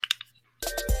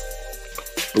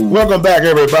Welcome back,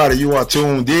 everybody. You are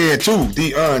tuned in to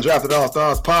the Undrafted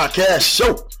All-Stars podcast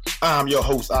show. I'm your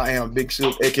host. I am Big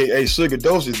Silk, a.k.a. Sugar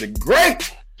Doses the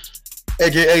Great,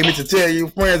 a.k.a. Let to tell you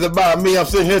friends about me. I'm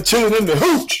sitting here chilling in the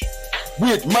hooch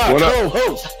with my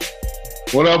co-host.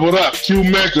 What up? Q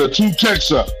Mecca, 2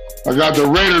 Texas. I got the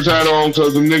Raiders hat on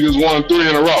because the niggas won 3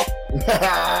 in a row.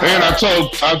 And I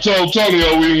told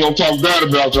Tonio we ain't gonna talk bad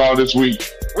about y'all this week.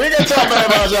 We ain't gonna talk bad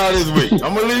about y'all this week.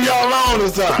 I'm gonna leave y'all alone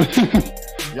this time.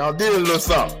 Y'all did a little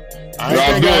something.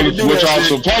 Y'all doing what y'all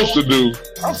supposed to do.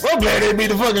 I'm so glad they beat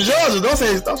the fucking Chargers.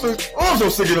 I'm so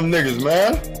sick of them niggas,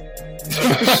 man.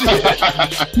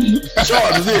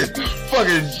 Chargers is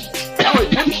fucking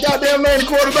goddamn name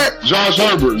quarterback. Josh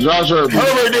Herbert.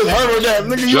 Herbert this, Herbert that.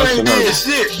 Nigga, you ain't did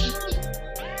shit.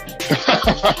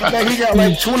 He got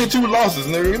like 22 losses,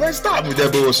 nigga. Like, stop with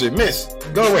that bullshit. Miss.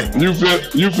 Go away. You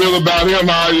feel about him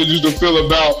how you used to feel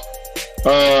about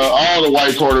all the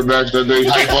white quarterbacks that they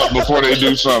hype up before they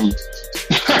do something.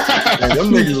 Man,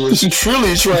 them niggas was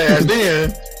truly trash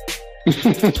then.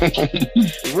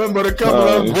 It wasn't but a couple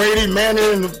of Brady,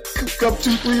 Manning, and a couple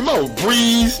 2-3 more.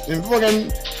 Breeze and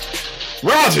fucking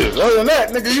Rodgers. Other than that,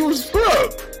 nigga, you was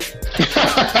scrub.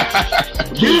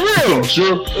 Be real.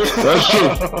 True. That's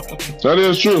true. That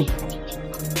is true.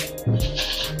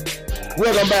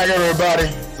 Welcome back, everybody.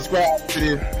 Subscribe to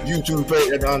the YouTube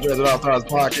page at the Undrafted All-Stars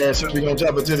podcast. So we're going to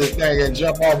jump into this thing and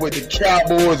jump off with the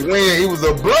Cowboys win. It was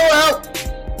a blowout.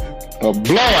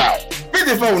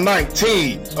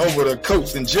 54-19 over the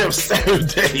Colts and Jeff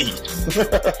Saturday.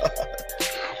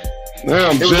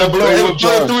 Damn, it was a blowout. It was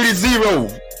 3-0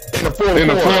 in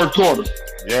the fourth quarter.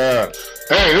 Yeah.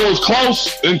 Hey, it was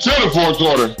close until the fourth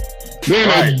quarter. Then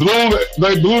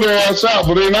they blew their ass out.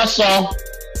 But then I saw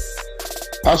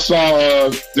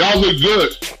y'all look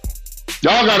good.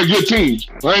 Y'all got a good team.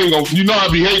 I ain't gonna, I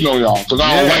be hating on y'all because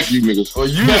I don't like you niggas. Well,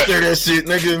 you say that shit,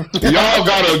 nigga.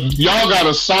 y'all got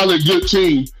a solid good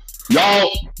team.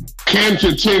 Y'all can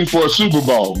contend for a Super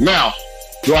Bowl. Now,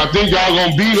 do I think y'all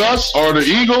gonna beat us or the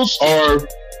Eagles or?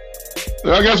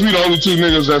 I guess we the only 2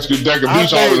 niggas that can beat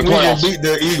y'all in the playoffs. We gonna beat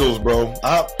the Eagles, bro.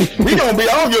 We gonna beat.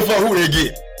 I don't give a fuck who they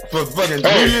get for fucking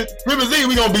Christmas Eve.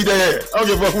 We gonna beat their ass. I don't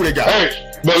give a fuck who they got. Hey,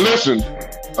 but listen.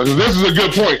 This is a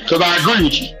good point because I agree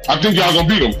with you. I think y'all gonna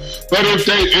beat them. But if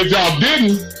y'all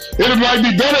didn't, it might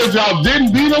be better if y'all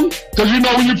didn't beat them because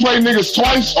when you play niggas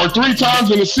twice or 3 times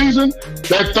in a season,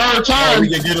 that third time we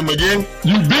can get them again.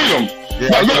 You beat them. Yeah,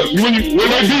 but look, when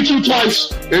they beat you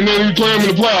twice and then you play them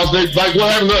in the playoffs, they like what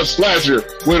happened to us last year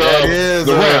with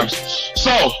the Rams.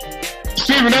 So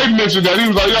Stephen A. mentioned that he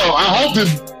was like, "Yo, I hope the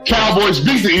Cowboys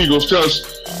beat the Eagles because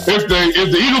if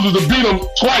the Eagles was to beat them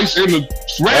twice in the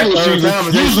regular season,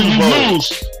 usually you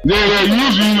lose. Yeah,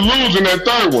 usually you lose in that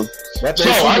third one. So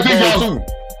I think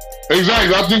I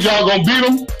think y'all gonna beat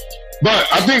them. But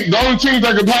I think the only teams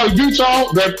that could probably beat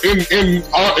y'all that in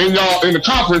the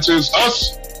conference is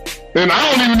us. And I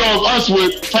don't even know if us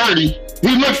with Purdy,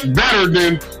 he looked better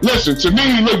than. Listen, to me,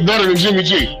 he looked better than Jimmy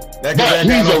G. But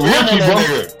he's a rookie, bro.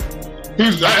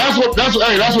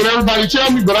 That's what everybody tell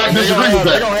me, but I disagree with that.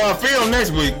 They're gonna have film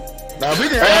next week. Now we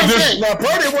didn't. Now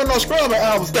Purdy wasn't no scrub at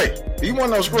Iowa State. He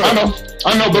wasn't no scrub. I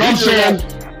know, but I'm saying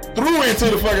threw into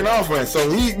the fucking offense. So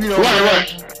he,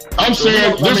 right. I'm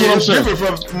saying this is what I'm saying.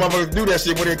 Different from motherfuckers do that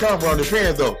shit where they come from.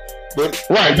 Depends though. But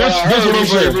right, that's what I'm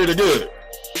saying. Really good.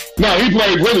 No, he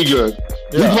played really good.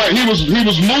 Yeah. He was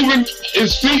moving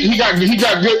his feet. He got good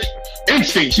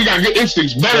instincts. He got good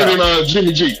instincts better than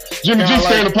Jimmy G. Jimmy G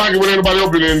stay in the pocket with anybody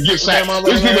open and get sacked.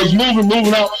 This nigga's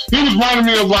moving out. He was reminding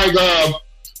me of like a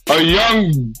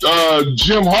young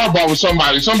Jim Harbaugh with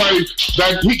somebody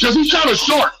that because he's kind of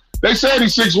short. They said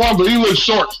he's 6'1", but he looks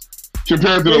short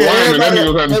compared to the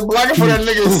lineman. They're blocking for that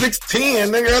nigga 6'10",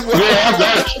 nigga.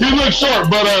 He looks short,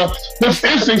 but his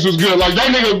instincts was good. Like that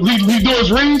nigga, he do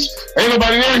his reads. Ain't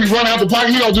nobody there. He run out the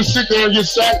pocket. He don't just sit there and get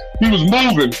sacked. He was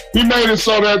moving. He made it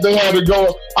so that they had to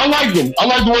go. I like him. I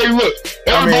like the way he looked.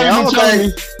 I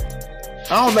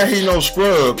don't think he's no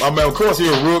scrub. I mean, of course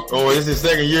he's a rook or it's his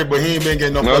second year, but he ain't been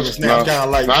getting no fucking snap. Kind of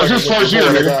like it's his first year,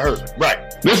 nigga. Right.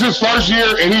 This is his first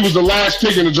year, and he was the last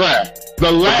pick in the draft.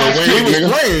 The last pick, he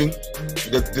was playing.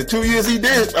 The 2 years he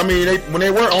did, I mean, when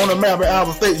they were on the map at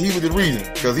Iowa State, he was the reason.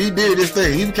 Because he did this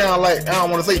thing. He was kind of like, I don't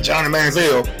want to say Johnny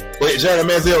Manziel, but Johnny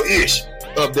Manziel-ish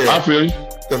up there. I feel you.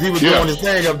 Because he was doing his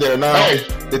thing up there. Now,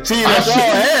 the team that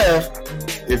y'all have,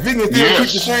 if he can still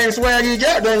keep the same swag he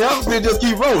got, then y'all still just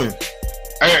keep rolling.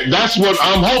 Hey, that's what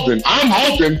I'm hoping. I'm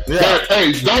hoping that,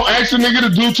 don't ask a nigga to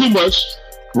do too much.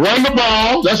 Run the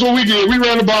ball. That's what we did. We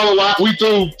ran the ball a lot. We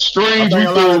threw strings. We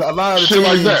threw shit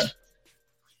like that.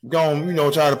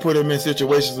 going, try to put him in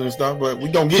situations and stuff, but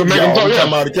we don't get y'all. We're talking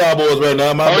about the Cowboys right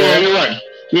now. Yeah, you're right.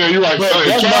 Yeah, you're right.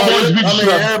 Cowboys beat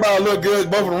everybody look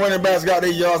good. Both of the running backs got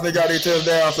their yards, they got their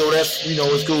touchdowns, so that's,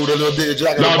 it's cool. That little bit of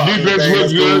jacket. Defense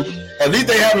looks good. Cool. At least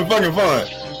they having fucking fun.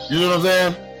 You know what I'm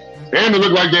saying? And it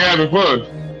look like they having fun.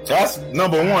 So that's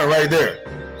number one right there.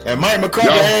 And Mike McCarthy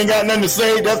ain't got nothing to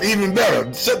say. That's even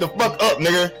better. Shut the fuck up,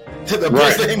 nigga. That's the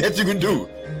best thing that you can do.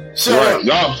 Shut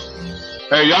up.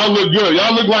 Y'all look good.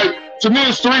 Y'all look like, to me,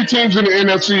 it's 3 teams in the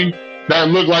NFC that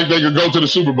look like they could go to the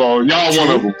Super Bowl. Y'all one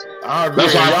of them. I agree.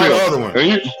 That's how I feel. The other one.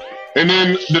 And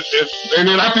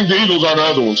then I think the Eagles are the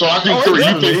other one. So I think 3.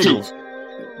 You think 2.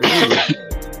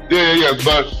 Yeah.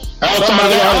 But outside of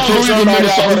that, I don't believe in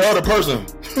Minnesota. The other person.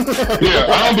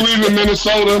 I don't believe in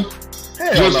Minnesota.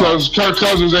 Just because Kirk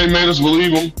Cousins ain't made us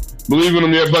believe in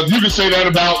them yet. But you can say that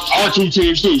about our 2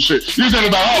 teams too. Shit. You can say that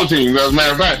about all the teams, as a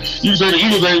matter of fact. You can say the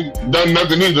Eagles ain't done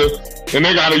nothing either. And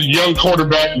they got a young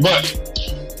quarterback. But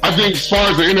I think as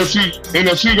far as the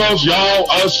NFC goes, y'all,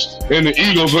 us, and the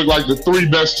Eagles look like the 3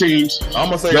 best teams I'm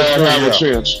gonna say that have a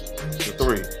chance. The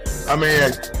 3. I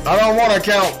mean, I don't want to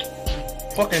count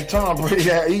fucking Tom Brady.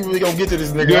 He really gonna get to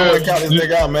this nigga. I want to count this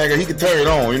nigga out, man, because he can turn it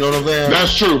on. You know what I'm saying?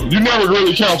 That's true. You never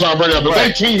really count Tom Brady out, but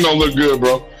their team don't look good,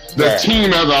 bro. The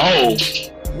team as a whole.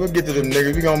 We'll get to them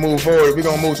niggas. We're gonna move forward. We're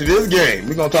gonna move to this game.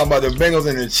 We're gonna talk about the Bengals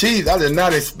and the Chiefs. I did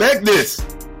not expect this.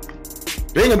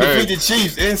 Bengals defeat the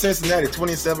Chiefs in Cincinnati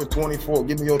 27-24.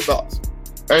 Give me your thoughts.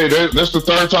 Hey, that's the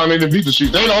 3rd time they didn't beat the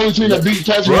Chiefs. They're the only team that beat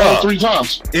Patrick Mahomes 3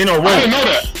 times. In a row. I didn't know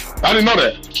that. I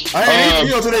didn't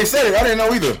know until they said it. I didn't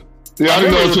know either. Yeah, I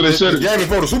didn't know until they said it. The game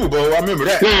before the Super Bowl, I remember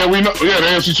that. Yeah, we know. Yeah, the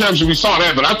AFC Championship, we saw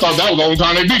that, but I thought that was the only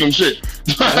time they beat them. Shit.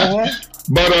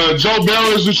 But Joe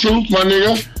Burrow is the truth, my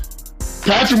nigga.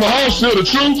 Patrick Mahomes still the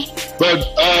truth, but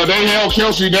they held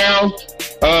Kelsey down,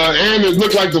 and it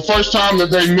looked like the first time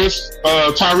that they missed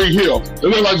Tyreek Hill. It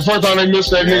looked like the first time they missed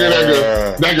that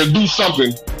nigga that could do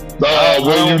something.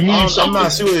 When you need something. I'm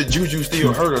not sure if Juju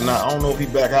still hurt or not. I don't know if he's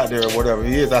back out there or whatever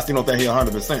he is. I still don't think he's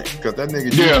 100% because that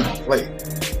nigga Juju can play.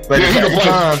 But at the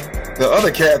time, the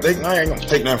other cat, I ain't gonna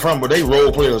take nothing from, but they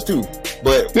role players too.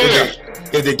 But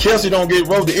if the Kelsey don't get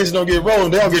rolled, the Inch don't get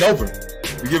rolled, they don't get open.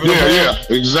 You give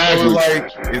it exactly. So like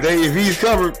if he's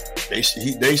covered, they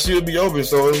should be open.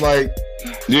 So it's like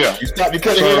you cut the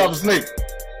head off the snake.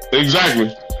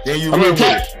 Exactly. Then you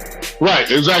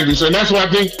right, exactly. So that's what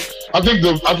I think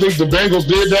the Bengals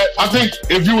did that. I think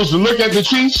if you was to look at the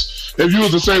Chiefs, if you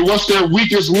was to say what's their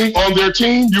weakest link on their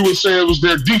team, you would say it was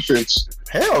their defense.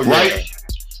 Hell yeah. Right?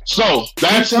 So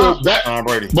that's Tom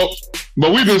Brady.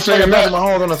 But we've been saying that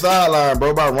Mahomes on the sideline,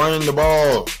 bro, by running the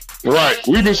ball. Right.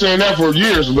 We've been saying that for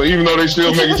years, but even though they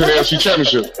still make it to the AFC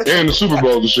Championship and the Super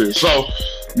Bowl and shit. So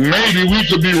maybe we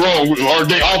could be wrong, or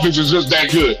their offense is just that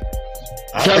good.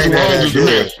 Patrick Mahomes is the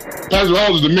man. Patrick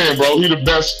Mahomes is the man, bro. He the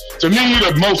best. To me, he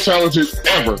the most talented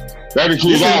ever. That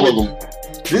includes all of them.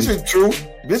 This is true.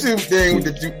 This is the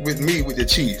thing with the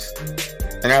Chiefs.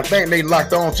 And I think they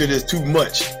locked on to this too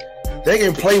much. They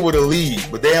can play with a lead,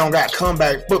 but they don't got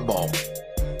comeback football.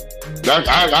 Well,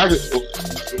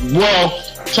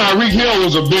 Tyreek Hill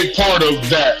was a big part of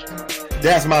that.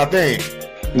 That's my thing.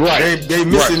 Right. They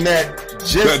missing that.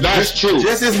 That's true.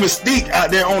 Just his mystique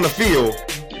out there on the field.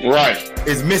 Right.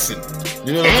 Is missing.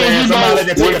 You know what I'm saying? Somebody that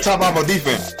can take the top off of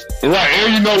defense. Right.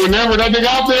 And whenever that nigga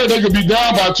out there, they could be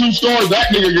down by 2 scores.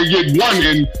 That nigga could get one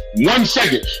in 1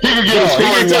 second. He could get a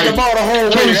score in take the ball the whole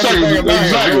 20 seconds.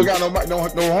 Exactly. He don't got no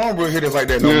home run hitters like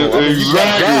that no more. I mean, he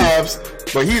got drives,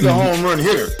 but he's a home run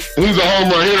hitter. He's a home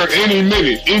run hitter any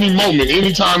minute, any moment,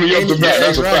 any time he up the bat.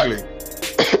 That's a fact.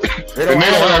 They don't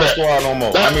have that squad no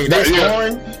more. They're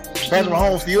scoring. Patrick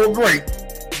Mahomes still great.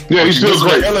 Yeah, he's still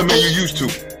great. Element you used to.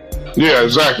 Yeah,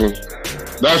 exactly.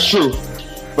 That's true.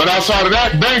 But outside of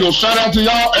that, Bengals, shout out to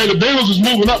y'all. Hey, the Bengals is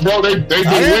moving up, bro. They've been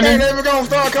winning. They were gonna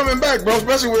start coming back, bro.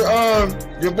 Especially with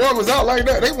your boy was out like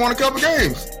that. They won a couple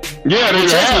games. Yeah, they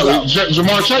have.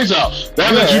 Jamar Chase out.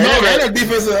 That lets you know that. And the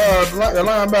defensive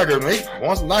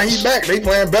linebacker. Now he's back. They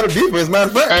playing better defense.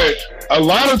 Matter of fact. Hey, a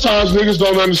lot of times niggas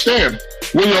don't understand.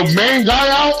 When your main guy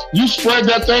out, you spread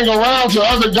that thing around to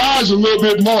other guys a little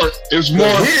bit more. It's more.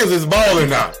 He is balling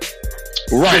now.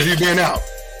 Right. Because he's been out.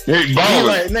 He's balling.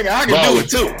 Like, nigga, I can do it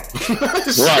too.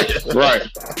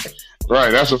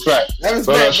 Right. That's a fact. That's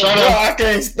a fact. I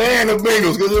can't stand the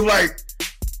Bengals because it's like,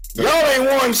 y'all ain't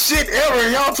won shit ever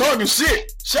and y'all talking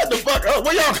shit. Shut the fuck up.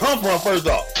 Where y'all come from, first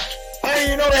off? I didn't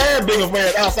even know they had Bengals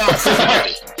fans outside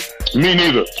Cincinnati. Me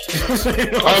neither.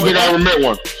 I don't think I ever met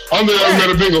one. I don't think I ever met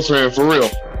a Bengals fan, for real.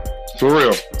 For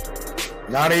real.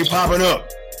 Now they popping up.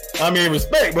 I mean,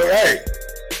 respect, but hey,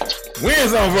 win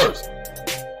some first.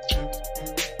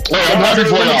 Hey, I'm happy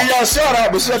for y'all. Give y'all a shout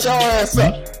out, but shut y'all ass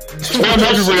up. Hey, I'm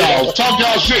happy for y'all. Talk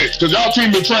y'all shit, because y'all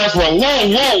team been trash for a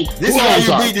long time. This is how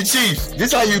you beat the Chiefs.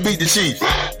 This how you beat the Chiefs.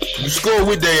 You score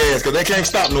with their ass, because they can't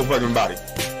stop no fucking body.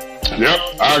 Yep,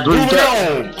 I agree with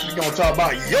that. We're going to talk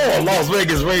about your Las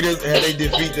Vegas Raiders, and they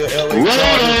defeat the LA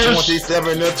Chargers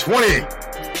 27-20.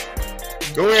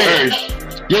 Go ahead.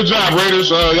 Hey. Good job, Raiders.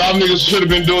 Y'all niggas should have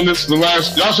been doing this the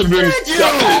last. Y'all should have been.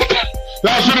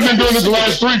 Y'all should have been doing this the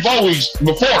last 3-4 weeks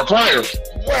prior.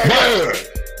 But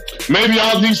maybe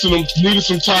y'all needed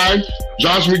some time.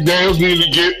 Josh McDaniels needed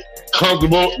to get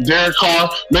comfortable. Derek Carr.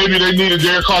 Maybe they needed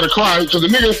Derek Carr to cry because the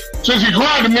nigga, since he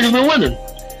cried, the niggas been winning.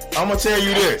 I'm gonna tell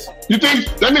you this. You think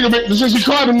that nigga since he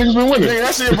cried, the niggas been winning? Nigga,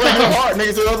 that shit break your heart,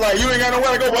 nigga. So it was like you ain't got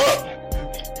nowhere to go but up.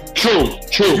 True.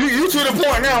 You to the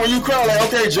point now when you cry like,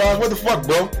 okay, Josh, what the fuck,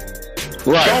 bro?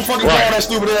 Right. Don't fucking call that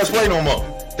stupid ass play no more.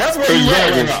 That's where you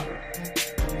at right now.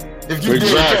 If you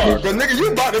did call, because nigga,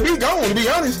 you about to be gone. To be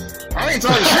honest, I ain't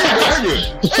talking shit, but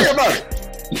nigga, think about it.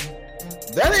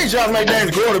 That ain't Josh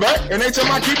McDaniels quarterback, and they tell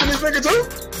me keeping this nigga too.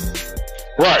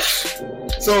 Right.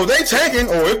 So they tanking,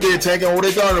 or if they're tanking, or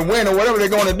they trying to win, or whatever they're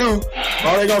going to do,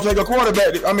 or they going to take a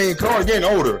quarterback. I mean, Carr's getting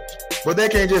older, but they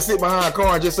can't just sit behind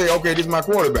Carr and just say, okay, this is my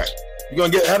quarterback. You're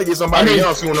going to have to get somebody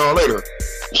else sooner or later.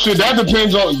 Shit, that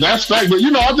depends on, that's fact, but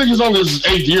I think he's on his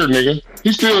 8th year, nigga.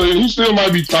 He still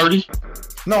might be 30.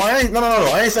 No, I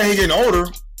ain't saying he's getting older.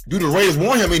 Do the Raiders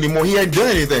want him anymore? He ain't done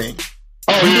anything.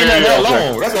 Oh, he been that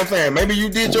long. That's what I'm saying. Maybe you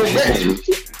did your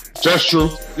best. That's true.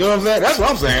 You know what I'm saying? That's what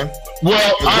I'm saying.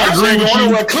 Well, I agree with you.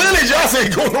 Well, clearly, Josh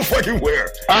ain't going no fucking where.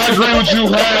 I agree with you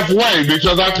halfway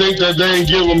because I think that they ain't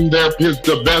give him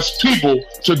the best people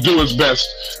to do his best.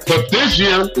 But this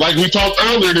year, like we talked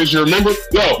earlier this year, remember?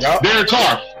 Derek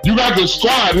Carr, you got the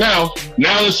squad now.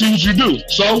 Now let's see what you do.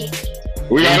 So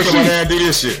we gotta see. Come out there and do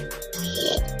this shit.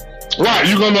 Right,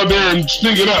 you gonna go there and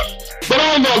stink it up. But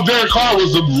I don't know if Derek Carr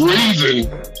was the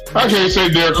reason. I can't say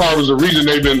Derek Carr was the reason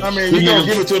they've been. I mean, you're going to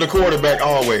give it to the quarterback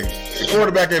always. The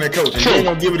quarterback and the coach. And you're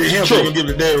going to give it to him, so you're going to give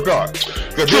it to Derek Carr.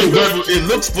 Because it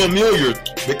looks familiar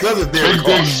because of Derek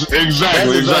Carr.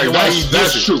 Exactly.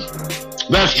 That's true.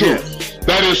 That's true. Yeah.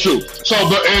 That is true. So,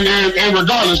 but and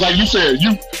regardless, like you said,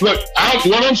 what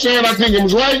I'm saying, I think it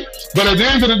was right. But at the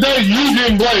end of the day, you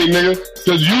didn't blame, nigga,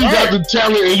 because you got the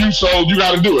talent and you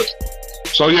got to do it.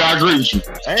 So yeah, I agree with you.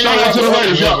 Shout out to the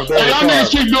Raiders, y'all. Hey, y'all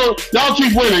niggas y'all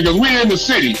keep winning because we in the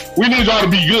city. We need y'all to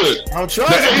be good. I'm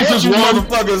trying to get you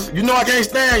motherfuckers. You know I can't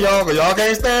stand y'all, because y'all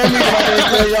can't stand me. I can't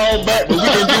stand y'all back, but we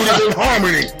can do this in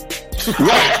harmony.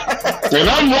 Right. And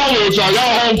I'm rolling with y'all.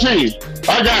 Y'all home team.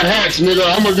 I got hats, nigga.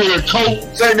 I'm gonna get a coat.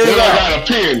 Check this out. I got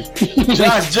a pen.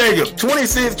 Josh Jacobs,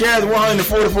 26 carries,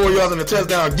 144 yards and a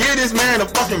touchdown. Give this man a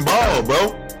fucking ball,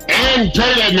 bro. And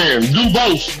pay that man. Do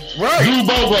both. Right. Do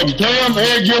both of them. Pay him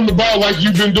and give him the ball like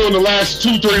you've been doing the last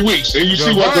 2-3 weeks. And you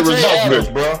see what the results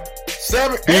been. Bro.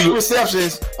 8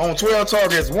 receptions on 12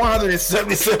 targets,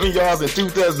 177 yards and 2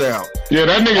 touchdowns. Yeah,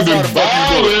 that nigga been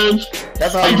balling.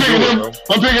 That's how I'm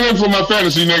picking him for my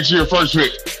fantasy next year, first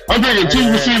pick. I'm picking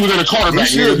 2 receivers and a quarterback.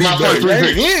 My first 3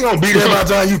 picks. He ain't gonna beat him by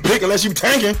the time you pick unless you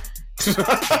tanking.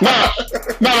 Nah.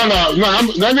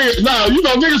 You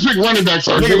know, niggas pick running back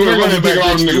first. Niggas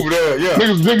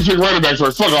pick running back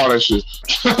first. Fuck all that shit.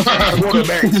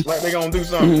 Quarterbacks, like they gonna do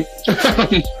something.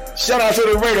 Shout out to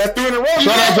the Raiders. That's 3 in a row.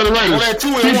 Shout out to the Raiders. Well, that's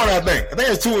 2-1, I think.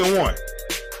 It's 2-1.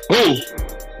 Who?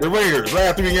 The Raiders,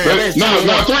 last 3 games. No,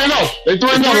 3-0. They 3-0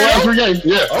 the last 3 games.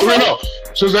 Yeah, 3-0.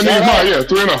 Since that nigga's not, yeah,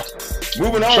 3-0.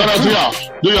 Moving on. Shout out to y'all.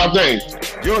 Do y'all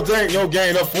thing. Your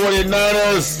game, the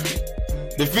 49ers.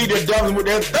 Defeated Dolphins with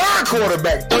their 3rd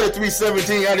quarterback,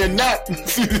 33-17. I did not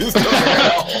see this coming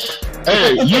out.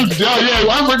 Hey,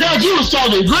 I forgot you was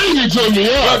talking greasy to me.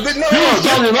 Yeah. You was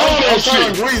talking all that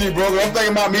shit. Greasy, bro. I'm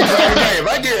thinking about me playing the game.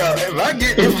 If I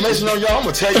get information on y'all, I'm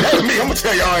gonna tell you. That's me. I'm gonna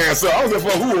tell y'all ass up. I don't give a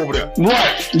fuck who over there.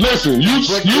 Right. Listen, you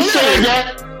said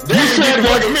that.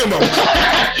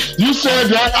 You said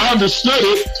that. I understood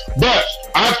it, but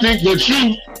I think that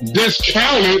you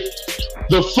discounted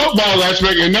the football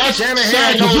aspect, and that's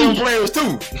sad because you players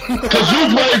too. Because you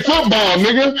play football,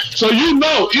 nigga. So you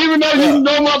know, even though you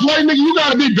know my play, nigga, you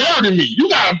gotta be better than me. You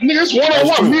gotta, nigga, it's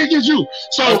 1-on-1, me against you.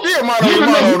 So no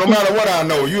matter what I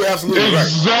know, you absolutely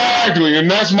exactly, right. And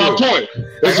that's my point.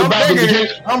 It's about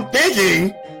I'm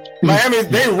thinking Miami,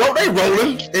 they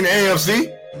rolling in the AFC.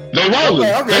 They rolling.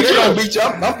 Okay, they gonna beat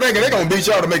y'all. I'm thinking they're gonna beat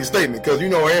y'all to make a statement because you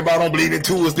know everybody don't believe in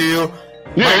Tua still.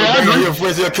 Yeah, I agree. Your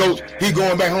friends, their coach, he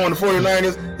going back home to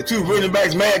 49ers. The 2 running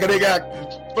backs mad because they got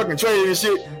fucking traded and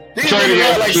shit. These niggas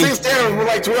got like 6 tackles with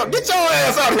like 12. Get your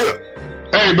ass out of here.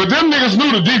 Hey, but them niggas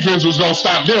knew the defense was gonna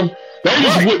stop them. I'm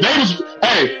thinking they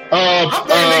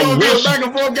gonna be a back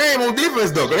and forth game on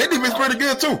defense though, because their defense pretty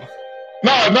good too.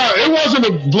 No, it wasn't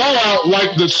a blowout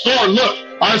like the score looked.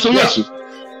 All right, so listen.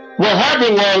 What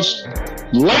happened was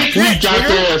late we got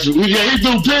their ass. Yeah, he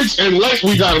threw picks, and late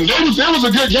we got him. It was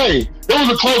a good game. It was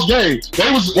a close game.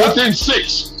 They was within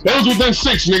 6. They was within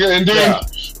 6, nigga, and then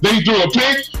they threw a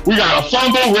pick. We got a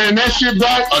fumble, ran that shit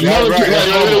back. Another pick.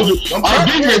 Our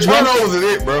defense, turnovers is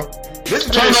it, bro.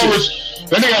 Turnovers.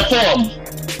 Then they got 4 of them.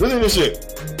 Listen to this shit.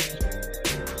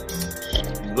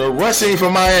 The rushing for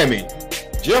Miami.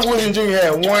 Jeff Wilson Jr.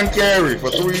 had 1 carry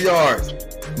for 3 yards.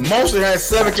 Mosley had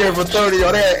 7 carries for 30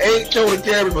 yards. They had 8 total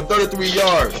carries for 33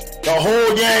 yards. The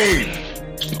whole game.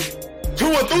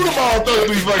 Tua threw the ball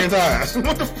 33 fucking times.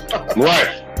 What the fuck? Right.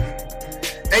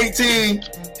 18,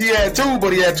 he had 2,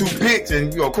 but he had 2 picks.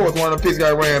 And, of course, one of the picks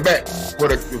got ran back. Or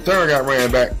the return got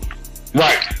ran back.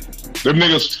 Right. Them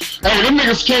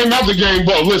niggas came out the game,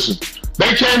 bro. Listen.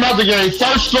 They came out the game,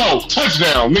 first throw,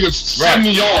 touchdown. Niggas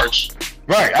 70 yards.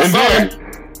 Right.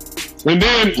 And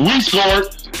then we scored,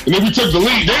 and then we took the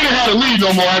lead. They didn't have the lead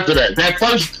no more after that. That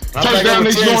first touchdown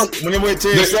they scored. When it went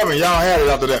 10-7, y'all had it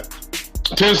after that.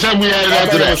 10-7, we had it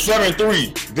after that. It was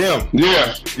 7-3, them.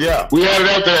 Yeah. We had it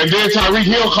after that. And then Tyreek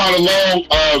Hill caught a long,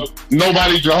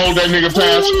 nobody could hold that nigga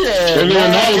pass. And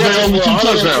then that was their only 2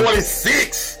 touchdowns.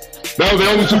 26. That was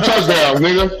their only 2 touchdowns,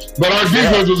 nigga. But our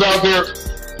defense was out there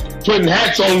putting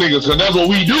hats on niggas, because that's what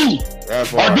we do.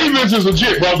 Our defense is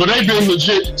legit, bro, but they've been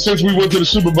legit since we went to the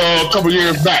Super Bowl a couple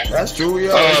years back. That's true,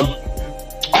 yeah.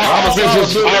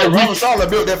 Robert Saleh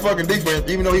built that fucking defense,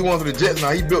 even though he went to the Jets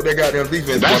now. He built that goddamn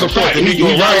defense. That's a fact.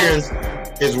 Ryans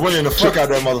is winning the fuck out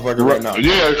that motherfucker right now.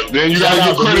 Yeah, then you gotta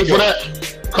give credit for that.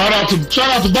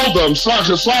 Shout out to both of them.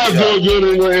 Slide's doing good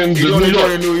in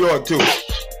New York too.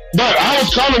 But I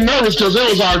was kind of nervous because it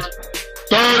was our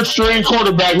 3rd string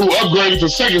quarterback who upgraded to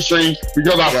 2nd string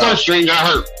because our 1st string got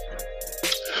hurt.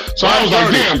 So I was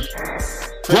like, damn.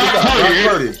 Brock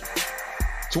Purdy.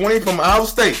 20 from Ohio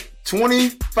State.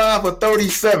 25 for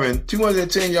 37,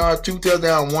 210 yards, 2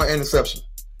 touchdowns, 1 interception.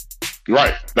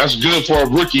 Right. That's good for a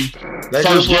rookie.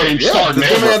 First game starting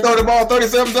ever. Man throw the ball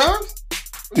 37 times?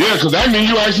 Yeah, because that means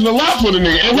you asking a lot for the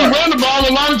nigga. And we run the ball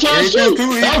a lot of times too.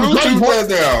 That was great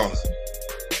touchdowns.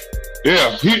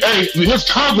 Yeah, his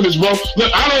confidence, bro.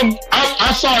 Look,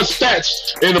 I saw his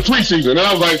stats in the preseason, and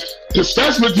I was like, his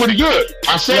stats look pretty good.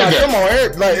 I said that. Come on,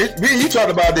 Eric. You talked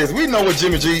about this. We know what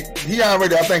Jimmy G.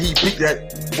 I think he peaked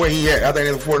at where he at. I think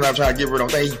it's 49 trying to get rid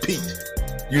of him. I think he peaked.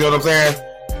 You know what I'm saying?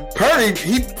 Purdy,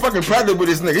 he fucking practiced with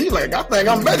this nigga. He like, I think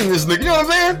I'm better than this nigga. You know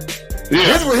what I'm saying? Yeah.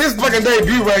 This was his fucking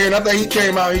debut right here, and I think he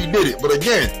came out and he did it. But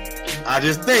again, I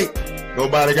just think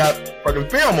nobody got fucking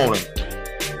film on him.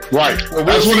 Right. Well,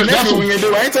 that's what we can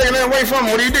do. I ain't taking that away from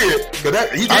him, what he did. Because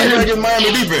he came back against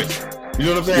Miami defense.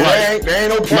 You know what I'm saying? Right. There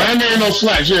ain't no point. Miami ain't no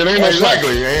slacks. Yeah, there ain't no slacks.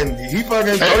 Exactly. And he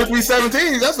fucking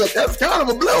 33-17. That's kind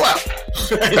of a blowout.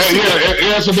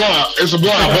 It's a blowout. It's a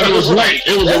blowout, but it was late.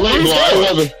 It was a late blowout. It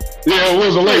wasn't. Yeah, it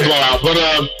was a late blowout. But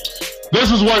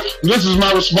this is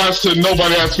my response to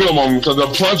nobody has film on me, because a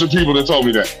bunch of people that told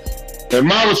me that. And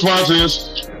my response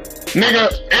is,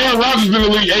 nigga, Aaron Rodgers been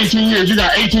in the league 18 years. You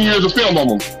got 18 years of film on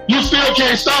him. You still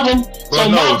can't stop him. So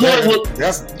my point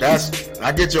was,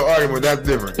 I get your argument. That's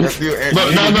different. That's still Aaron.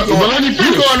 But let me finish.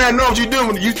 You going there know what you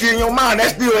doing. You see in your mind.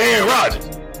 That's still Aaron Rodgers.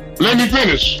 Let me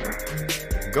finish.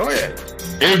 Go ahead.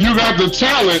 If you got the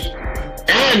talent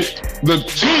and the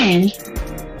team,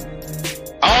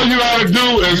 all you gotta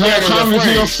do is have confidence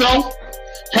in yourself.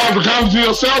 Have the confidence in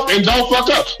yourself and don't fuck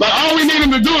up. Like, all we need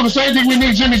him to do is the same thing we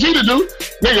need Jimmy G to do.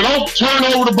 Nigga, don't turn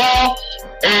over the ball.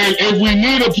 And if we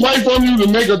need a play from you to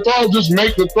make a throw, just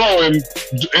make the throw and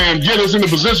get us in the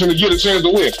position to get a chance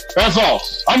to win. That's all.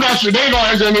 I'm not sure they ain't gonna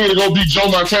ask that nigga to go beat Joe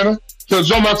Montana, because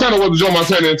Joe Montana wasn't Joe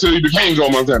Montana until he became Joe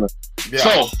Montana. Yeah.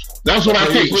 So that's what I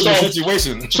think. So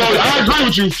I agree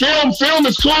with you. Film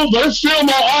is cool, but it's film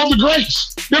on all the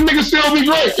greats. Them niggas still be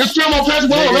great. It's film on Patrick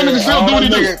Mahomes. Them niggas still do what he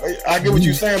do. I get what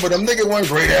you're saying, but them niggas wasn't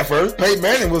great at first. Peyton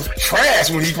Manning was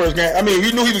trash when he first came. I mean,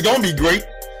 we knew he was gonna be great,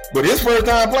 but his first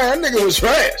time playing, that nigga was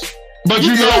trash. But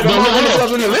you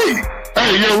know, in the league.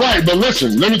 Hey, you're right, but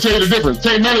listen, let me tell you the difference.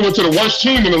 Peyton Manning went to the worst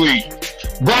team in the league.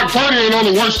 Brock Purdy ain't on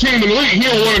the worst team in the league. He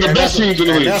on one of the best teams in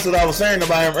the league. That's what I was saying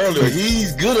about him earlier.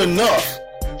 He's good enough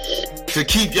to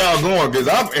keep y'all going, because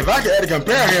if I had to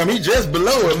compare him, he just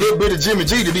below a little bit of Jimmy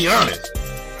G, to be honest.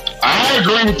 I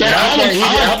agree with that. I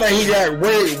think he got a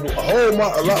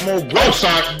lot more growth.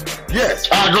 Yes.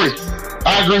 I agree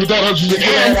with that. He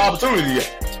had opportunity yet.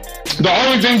 The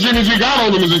only thing Jimmy G got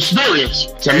on him is experience.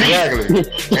 Exactly. And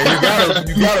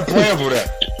you gotta plan for that.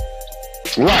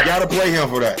 Right. You gotta play him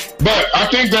for that. But I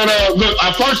think that, look,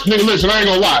 at first, nigga, listen, I ain't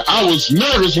gonna lie. I was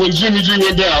nervous when Jimmy G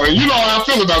went down. And you know how I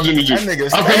feel about Jimmy G. That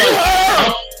nigga I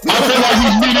feel like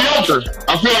he's mediocre.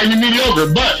 I feel like he's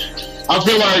mediocre. But I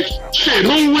feel like, shit,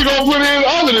 who we gonna put in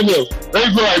other than him?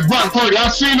 They feel like Brock Purdy. I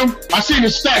seen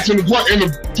his stats in the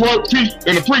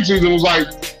preseason. Was like,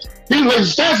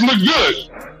 his stats look good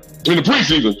in the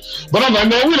preseason. But I'm like,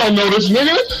 man, we don't know this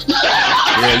nigga.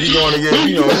 Yeah, you're going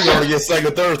to get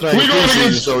second, third string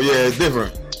preseason, so yeah, it's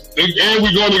different. And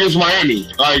we're going against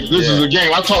Miami. Like, this is a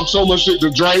game. I talked so much shit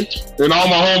to Dre and all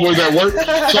my homeboys at work.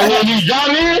 So when he got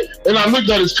in, and I looked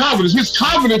at his confidence is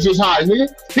high, nigga.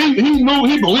 He knew,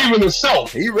 he believed in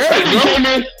himself. He ready,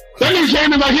 bro. That nigga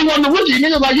came in like he wasn't a rookie,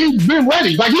 nigga. Like, he's been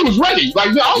ready. Like, he was ready. Like,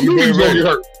 I knew he was going to get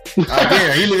hurt.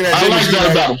 He looking at I like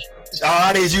that about him. All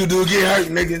I need you to do is get hurt,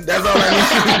 nigga. That's all I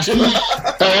need you to do.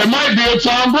 It might be a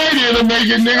Tom Brady in the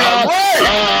making, nigga.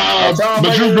 Tom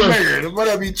Brady in the making.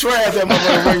 Whatever you trash that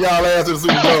motherfucker, bring y'all ass to the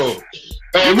Super Bowl.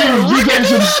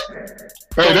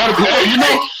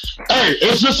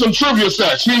 It's just some trivia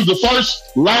stats. He was the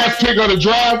last pick of the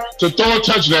drive to throw a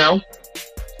touchdown.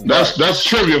 That's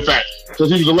trivia fact. Because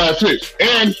he was the last pick.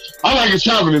 And I like his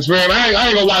confidence, man. I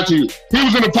ain't gonna lie to you. He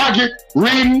was in the pocket,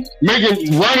 reading,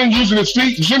 running, using his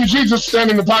feet. Jimmy G just stand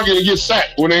in the pocket and get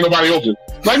sacked when ain't nobody open.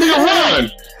 Like, nigga,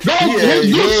 run. Do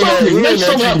something. Make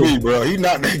something happen. Bro. He's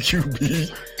not that QB.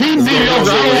 He mediocre.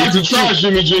 I don't like to trash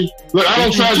Jimmy G. Look, I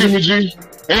don't trash Jimmy G.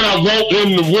 And I want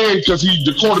him to win because he's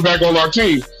the quarterback on our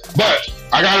team. But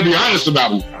I gotta be honest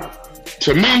about him.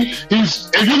 To me,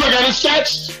 if you look at his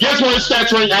stats, guess where his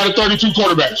stats rank out of 32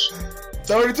 quarterbacks?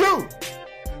 32.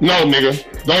 No, nigga.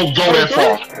 Don't go 32? That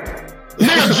far.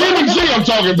 Nigga, Jimmy G I'm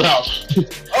talking about.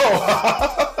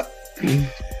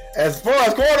 As far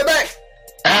as quarterbacks?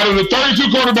 Out of the 32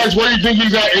 quarterbacks, where do you think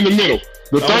he's at in the middle?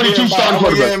 The 32 starting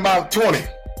quarterbacks. About 20.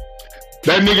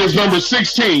 That nigga's number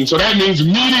 16. So that means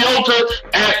mediocre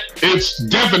at its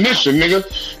definition, nigga.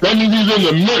 That means he's in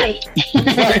the middle.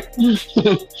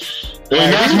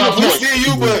 And that's my point. We see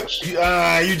you, but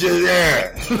you just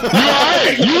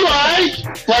You alright.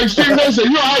 Like Steve Nash said,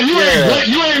 you alright.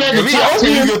 You ain't at the top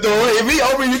team. You can throw it. If he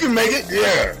open, you can make it.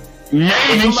 Yeah.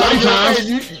 Maybe sometimes.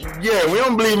 We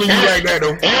don't believe in you like that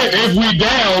though. And if we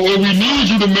down and we need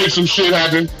you to make some shit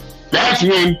happen, that's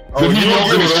when the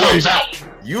mediocreness comes out.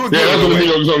 That's when the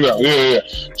mediocre comes out. Yeah.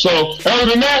 So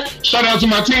other than that, shout out to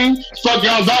my team. Fuck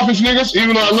y'all Dolphins niggas.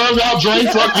 Even though I love y'all, Dre,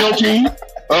 fuck your team.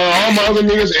 All my other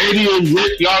niggas, Eddie and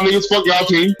Rick, y'all niggas, fuck y'all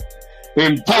team.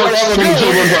 And Parks,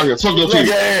 fuck your team.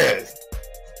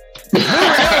 Moving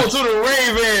on to the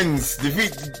Ravens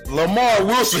defeat Lamar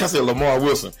Wilson. I said Lamar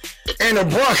Wilson. And the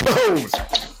Broncos.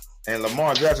 And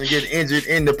Lamar Jackson getting injured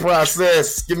in the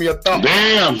process. Give me a thought.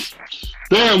 Damn,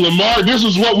 Lamar, this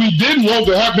is what we didn't want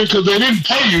to happen because they didn't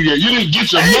pay you yet. You didn't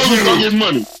get your motherfucking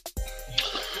money.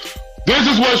 This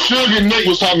is what Suge and Nick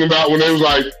was talking about when they was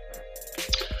like,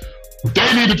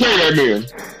 they need to pay that man.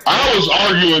 I was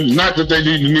arguing not that they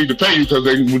need to pay you because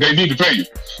they need to pay you.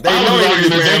 They know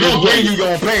they don't pay you,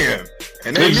 gonna pay him.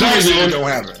 And they exactly don't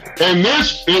happen. And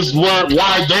this is why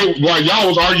y'all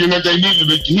was arguing that he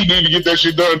needed to get that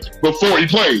shit done before he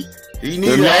played. He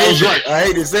needed right. I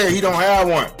hate to say it, he don't have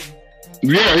one.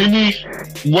 Yeah, he need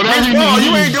whatever he needs.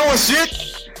 You ain't doing shit.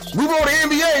 Move on to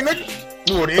NBA, nigga.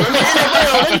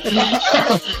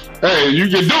 Hey, you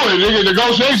can do it, nigga.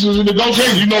 Negotiations. You know the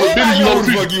business. You know the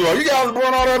fuck you are. You guys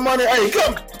blowing all that money. Hey,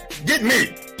 come get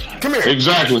me. Come here.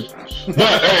 Exactly.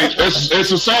 But hey,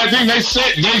 it's a sad thing. They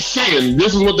saying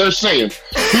this is what they're saying.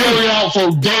 He only out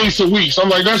for days to weeks. I'm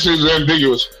like, that shit is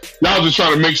ambiguous. Y'all just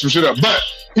trying to make some shit up. But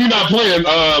he not playing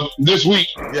this week.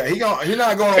 Yeah, he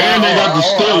not going on and IR. They got the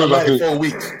Steelers 4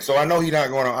 weeks. So I know he not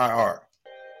going on IR.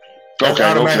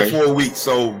 Okay. 4 weeks.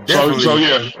 So definitely. So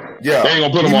yeah. They ain't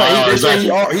gonna put him on IR.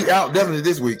 Exactly. He out definitely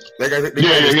this week. They I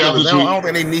don't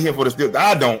think they need him for the Steelers.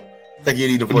 I don't think he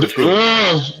need him for the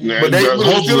Steelers. But the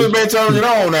Steelers been turning it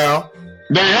on now.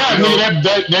 They have,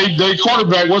 nigga. They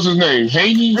quarterback. What's his name?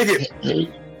 Haney. His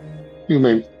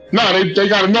name. No, they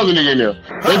got another nigga in there.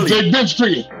 They bench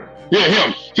picking. Yeah,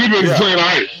 him. He been playing all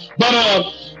right. But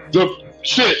the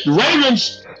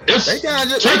Ravens. They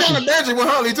kind of dancing with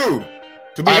Huntley too.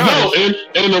 I know,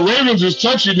 and the Ravens is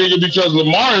touchy, nigga, because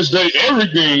Lamar is their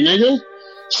everything, nigga.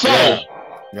 So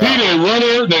he their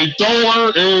runner, they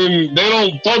thrower, and they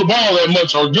don't throw the ball that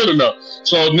much or good enough.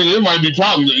 So nigga, it might be a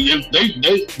problem.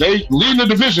 They lead the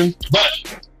division, but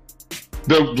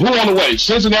who on the way?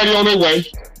 Cincinnati on their way.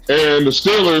 and the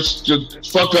Steelers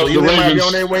just fucked up the Ravens. Might be Ravens.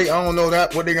 on their way. I don't know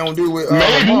what they're gonna do with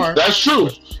Maybe Lamar. that's true.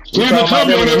 Cleveland could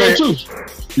be on their way too.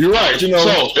 You're right.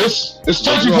 So it's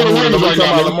touchy for the Ravens right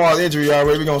now. Lamar's injury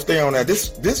already. We're gonna stay on that.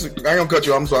 This I ain't gonna cut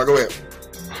you off. I'm sorry. Go ahead.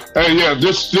 Hey, yeah,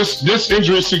 this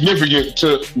injury is significant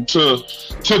to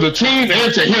the team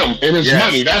and to him and his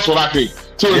money. That's what I think.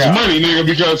 To his money, nigga,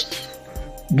 because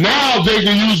now they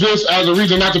can use this as a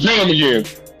reason not to pay him again.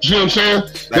 You know what I'm saying?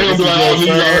 They're gonna be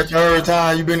like, third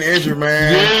time you've been injured,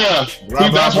 man. Yeah,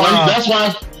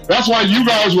 that's why you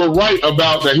guys were right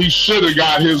about that. He should have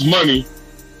got his money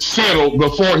settled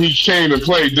before he came and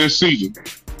played this season.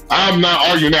 I'm not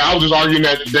arguing that. I was just arguing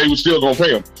that they were still gonna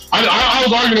pay him. I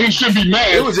was arguing that he should be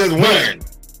mad. It was just win.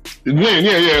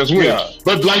 It's win. Yeah.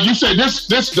 But like you said, this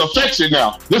affects it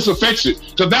now. This affects it.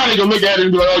 Because now they gonna look at it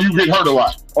and be like, oh, you get hurt a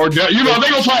lot. Or, they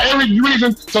gonna try every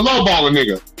reason to lowball a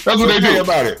nigga. That's what they do.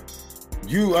 About it.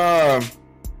 You,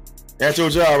 at your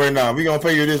job right now, we gonna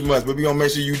pay you this much, but we gonna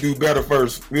make sure you do better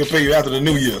first. We'll pay you after the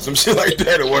new year. Some shit like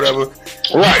that or whatever.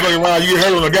 Right. You get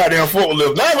hurt on a goddamn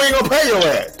forklift. Now we ain't gonna pay your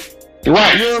ass.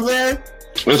 Right. You know what I'm saying?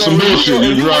 It's some bullshit.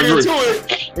 You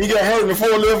get hurt in the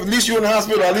forklift, at least you in the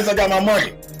hospital. At least I got my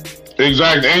money.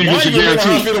 Exactly, and you get your guarantee.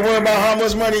 You don't have to worry about how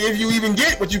much money, if you even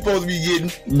get what you're supposed to be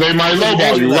getting. They might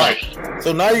lowball you, right?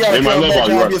 So now you got to come back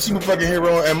and be a super fucking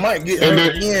hero and might get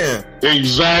hurt again.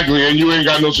 Exactly, and you ain't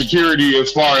got no security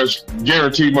as far as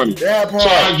guaranteed money. So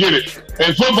I get it.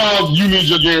 In football, you need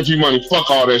your guaranteed money. Fuck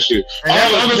all that shit.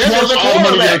 All other sports, all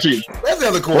money guaranteed. That's the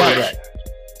other quarterback.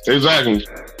 Right. Exactly.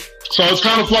 So it's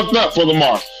kind of fucked up for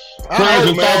Lamar. Man,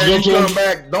 you come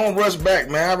back. Don't rush back,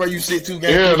 man. How about you sit 2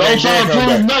 games? Yeah, don't try to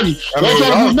prove nothing. Don't try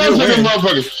to prove nothing to them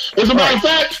motherfuckers. As a matter of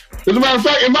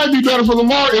fact, it might be better for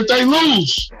Lamar if they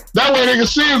lose. That way they can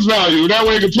see his value. That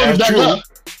way they can put him back up.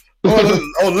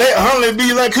 Or let Huntley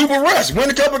be like Cooper Rush. Win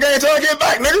a couple games till I get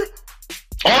back, nigga.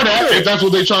 Or that, if that's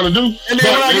what they trying to do. And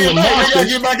then when I get back, they gotta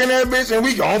get back in that bitch and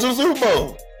we go on to the Super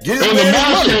Bowl. In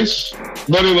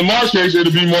Lamar's case,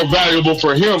 it'll be more valuable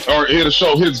for him, or it'll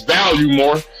show his value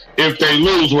more if they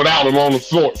lose without him on the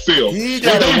field. He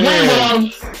gotta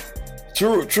win.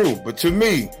 True. But to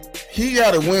me, he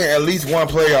gotta win at least one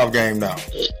playoff game now.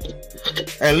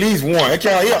 At least one. He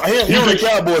on the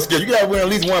Cowboys schedule. You gotta win at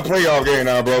least one playoff game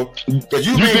now, bro. Because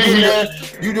you been getting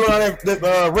that, you doing all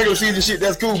that regular season shit,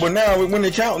 that's cool. But now when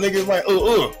they count, niggas like, You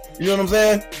know what I'm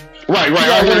saying? Right.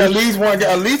 At least one,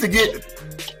 at least to get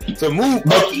to move.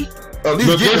 At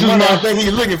least get the money I think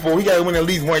he's looking for. He got to win at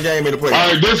least one game in the playoffs.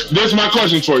 All right, this is my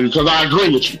question for you, because I agree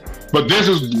with you. But this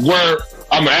is where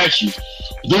I'm going to ask you.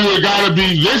 Do it got to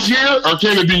be this year, or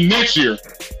can it be next year?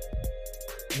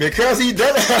 Because he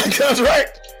doesn't have a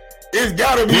contract, it's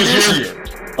got to be this year.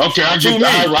 Okay, I get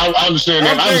that. I understand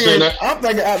that. I'm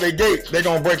thinking out the gate, they're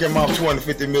going to break him off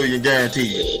 $250 million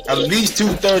guaranteed. At least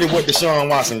 $230 what Deshaun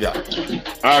Watson got.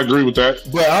 I agree with that.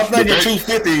 But I'm thinking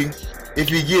 $250 if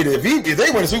he get it. If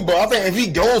they win the Super Bowl, I think if he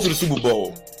goes to the Super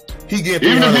Bowl, he get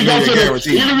 $300 million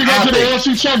guaranteed. Even if he goes to the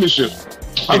NFC Championship.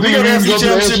 If he go to the NFC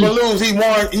Championship and lose,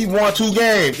 he won 2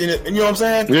 games. You know what I'm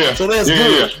saying? Yeah. So that's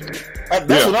good. Yeah.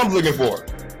 That's what I'm looking for.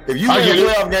 If you win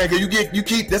a playoff game, because you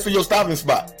keep that's for your stopping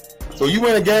spot. So you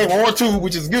win a game or 2,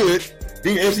 which is good.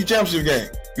 Then the NFC Championship game,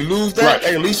 you lose that.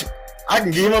 Hey, at least I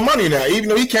can give him my money now, even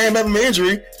though he came back from an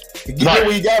injury.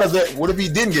 What he got is that. What if he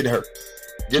didn't get hurt?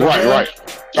 Right.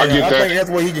 I get that. I think that's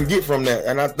what he can get from that,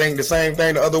 and I think the same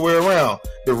thing the other way around.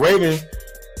 The Ravens,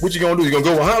 what you gonna do? You gonna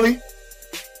go with Huntley?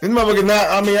 This motherfucker not.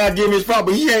 I mean, I give him his fault,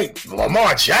 but he ain't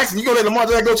Lamar Jackson. You gonna let Lamar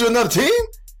Jackson go to another team?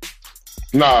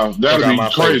 Nah, that'd be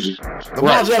crazy.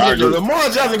 Lamar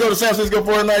Jackson go to San Francisco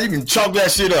 49ers. You can chalk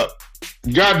that shit up.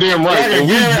 Goddamn right.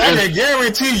 I can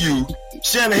guarantee you,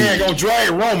 Shanahan gonna drag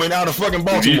Roman out of fucking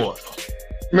Baltimore.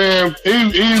 Man,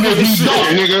 even if he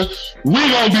don't, nigga, we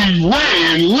gonna be ready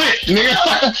and lit,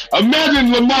 nigga.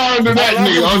 Imagine Lamar under that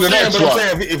nigga, under that truck. I'm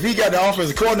saying, if he got the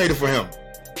offensive coordinator for him,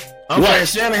 I'm saying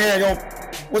Shanahan gonna,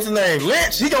 what's his name,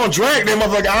 Lynch, he gonna drag that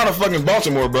motherfucker out of fucking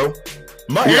Baltimore, bro.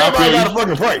 Everybody got a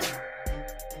fucking price.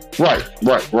 Right.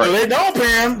 If they don't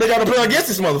pay him, they gotta play against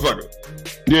this motherfucker.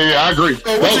 Yeah, I agree. So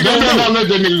they better not let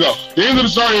that nigga go. The end of the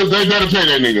story is they better pay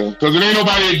that nigga, because it ain't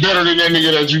nobody better than that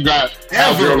nigga that you got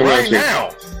out there on the right now.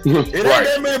 It ain't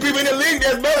that many people in the league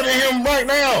that's better than him right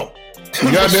now.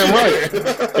 You goddamn right.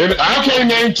 And I can't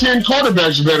name 10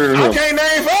 quarterbacks better than him. I can't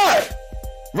name 5.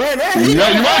 Right now, you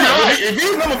might be right. If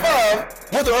he's number 5,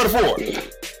 what's the other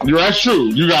 4? That's true.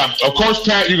 You got, of course,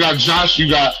 Pat. You got Josh. You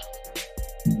got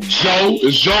Joe.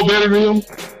 Is Joe better than him?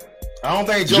 I don't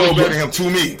think Joe's better than him to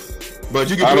me. But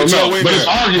you can put Joe in there. It's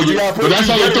arguable. But that's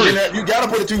only 3. You gotta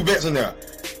put the 2 vets in there.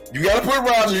 You gotta put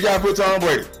Rodgers. You gotta put Tom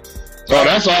Brady. Oh,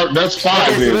 that's 5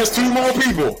 okay, then. So that's 2 more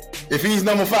people. If he's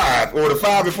number 5, or the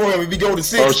 5 before him, if he go to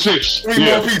 6, or 6, 3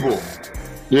 more people.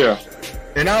 Yeah.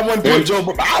 And I wouldn't put Joe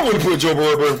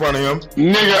Burrow in front of him.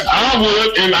 Nigga, I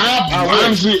would, and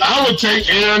honestly, I would take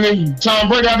Aaron and Tom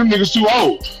Brady out. Them niggas too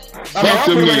old. I mean, I'm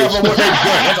putting them up on what they've done.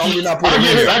 That's the only not putting them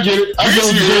in there. I get it. I get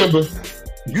what you're saying, but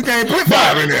you can't put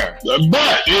 5 in there.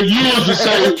 But if you was to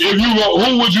say,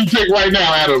 who would you pick right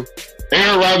now out of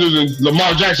Aaron Rodgers and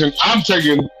Lamar Jackson? I'm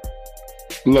taking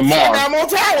Lamar. I got more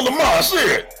time with Lamar.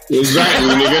 Shit. Exactly,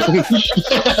 nigga.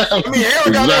 I mean,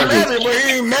 Aaron got that magic, but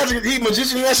he ain't magic. He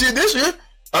magician that shit this year.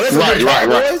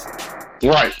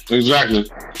 Right. Exactly.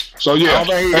 So yeah, I don't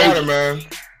think he got it, man.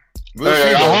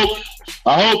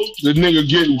 I hope the nigga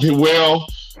get well.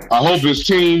 I hope his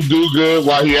team do good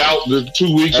while he out the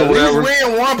 2 weeks or whatever. He's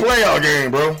winning 1 playoff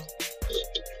game, bro.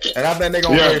 And I think they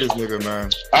gonna play this nigga, man.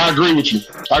 I agree with you.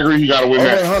 I agree he gotta win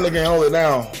that. Hunter can hold it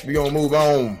down. We gonna move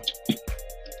on.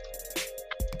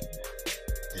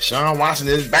 Deshaun Watson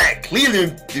is back.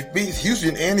 Cleveland defeats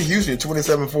Houston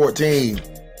 27-14.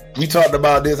 We talked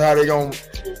about this, how they gonna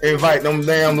invite them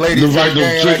damn ladies. Invite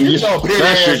them chickens.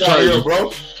 That shit crazy, here,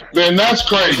 bro. Man, that's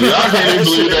crazy. I can't even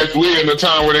believe that we in the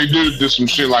time where they did some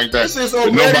shit like that.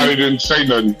 Nobody didn't say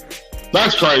nothing.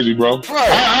 That's crazy, bro.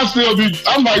 Right.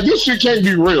 I'm like, this shit can't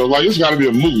be real. Like, it's gotta be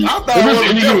a movie. I thought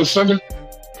it was Sunday.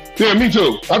 Yeah, me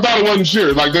too. I thought it wasn't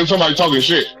serious. Like, there's somebody talking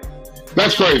shit.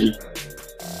 That's crazy.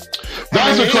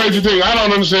 That's a crazy thing. I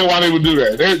don't understand why they would do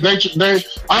that.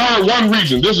 I heard one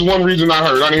reason. This is one reason I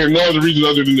heard. I didn't hear no other reason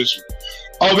other than this one.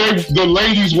 Oh, the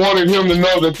ladies wanted him to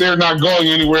know that they're not going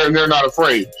anywhere and they're not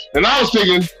afraid. And I was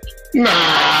thinking, nah,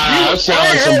 that sounds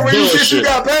like some bullshit. You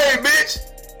got paid, bitch.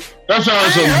 That sounds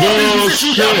like some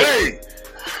bullshit.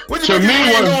 What you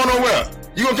ain't going nowhere?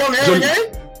 You gonna come to every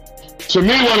game? To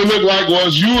me, what it looked like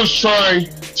was you was trying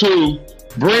to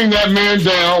bring that man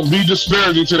down, be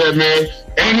disparaging to that man,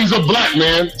 and he's a black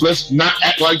man. Let's not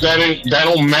act like that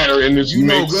don't matter in this mix. You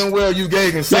know good and well you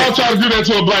gave him. Y'all try to do that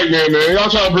to a black man, man. Y'all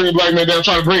try to bring a black man down,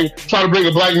 try to bring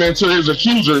a black man to his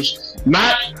accusers.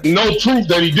 No proof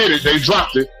that he did it. They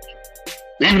dropped it,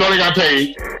 even though they got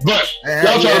paid. But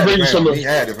y'all try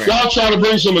to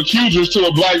bring some accusers to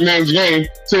a black man's game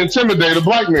to intimidate a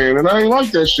black man, and I ain't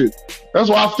like that shit. That's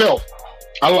what I felt.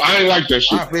 I ain't like that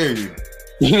shit. I feel you.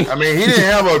 I mean, he didn't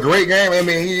have a great game. I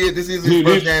mean, this is his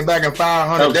first game back in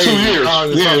 500 days. 2 years.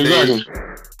 Yeah, exactly.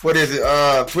 What is it?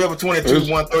 12 of 22,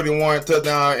 131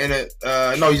 touchdown.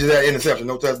 No, he just had interception,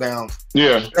 no touchdowns.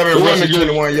 Yeah. 7 rushing,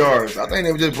 21 yards. I think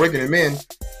they were just breaking him in.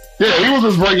 Yeah, he was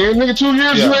just breaking in. Nigga, 2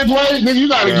 years you ain't played. Nigga, you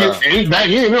got to get back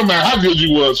in. No matter how good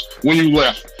you was when you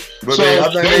left. But so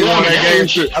I think they won that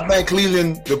game. I think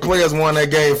Cleveland, the players won that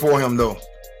game for him, though.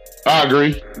 I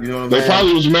agree. You know what they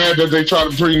probably was mad that they tried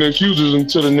to bring the accusers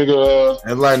into the nigga.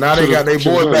 It's like now they got their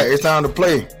boys back. It's time to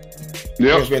play.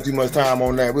 Yeah. Don't spend too much time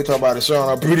on that. We'll talk about Deshaun.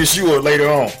 I'm pretty sure later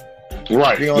on.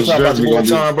 Right. We gonna talk about the boy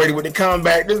Tom Brady with the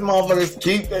comeback. This motherfuckers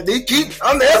keep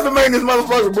underestimating this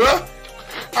motherfucker, bro.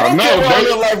 I don't care what I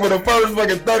look like for the first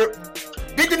fucking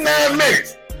 59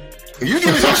 minutes. If you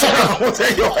give me some shit, I'm gonna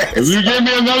take your ass. If you give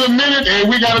me another minute and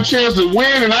we got a chance to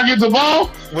win and I get the ball,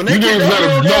 when they get that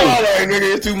like,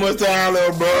 nigga, it's too much time,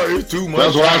 little bro. It's too much.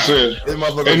 That's what I said.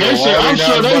 And they said, I'm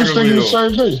sure they was thinking the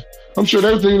same thing. I'm sure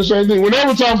they were thinking the same thing.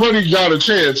 Whenever Tom Brady got a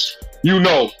chance, you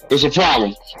know it's a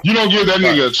problem. You don't give that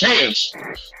nigga a chance.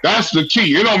 That's the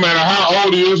key. It don't matter how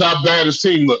old he is, how bad his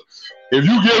team look. If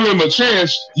you give him a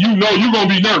chance, you know you're gonna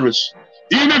be nervous.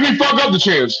 Even if he fuck up the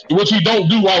chance, which he don't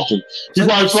do often. He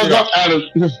probably fuck up out of...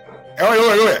 Go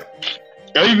ahead.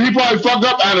 He probably fucked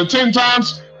up out of 10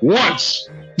 times once.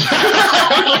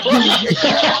 That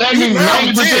means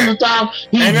 90% of the time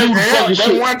he do fucking shit.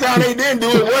 That one time they didn't do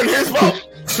it wasn't his fault.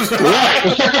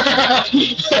 Right.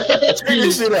 Check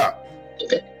this shit out.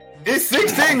 It's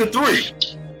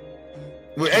 16-3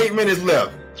 with 8 minutes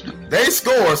left. They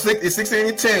score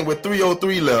 16-10 with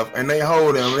 3:03 left, and they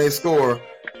hold them. They score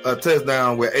a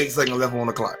touchdown with 8 seconds left on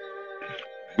the clock.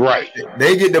 Right.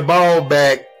 They get the ball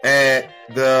back at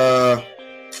the,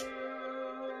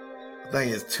 I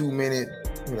think it's 2 minute.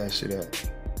 Where that shit at?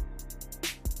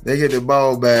 They get the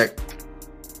ball back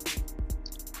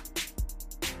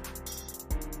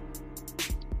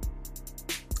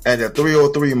at the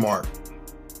 3:03 mark.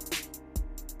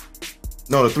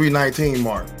 No, the 3:19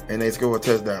 mark, and they score a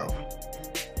touchdown.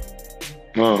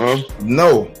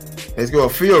 No, they score a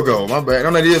field goal. My bad.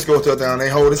 No, they did score a touchdown. They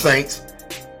hold the Saints.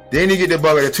 Then you get the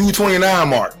ball at the 2:29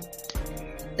 mark,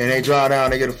 and they drive down.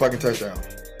 They get a fucking touchdown.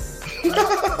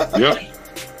 Yep.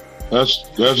 That's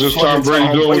just Tom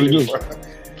Brady doing what he do.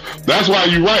 That's why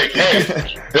you right. Hey,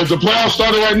 if the playoffs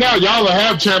started right now, y'all will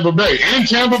have Tampa Bay. In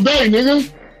Tampa Bay, nigga.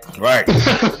 Right.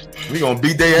 We gonna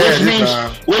beat their ass this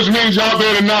time. Which means y'all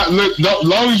better not let.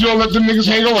 Long as you don't let them niggas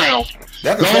hang around.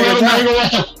 Don't let them hang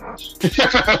around.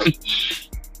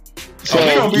 So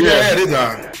we gonna beat their ass this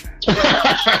time.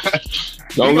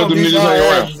 Don't let them niggas hang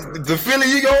around. The Philly,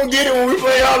 you gonna get it when we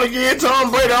play y'all again. Tom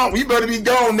Brady, we better be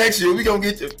gone next year. We gonna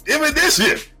get you. Even this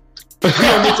year, we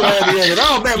gonna get your ass again. I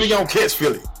don't think we gonna catch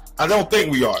Philly. I don't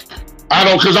think we are. I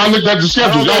don't, because I looked at the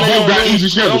schedule. Y'all both got easy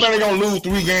schedules. I don't think they're gonna lose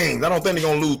 3 games. I don't think they're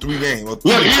gonna lose 3 games. Look,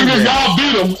 even if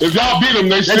y'all beat them,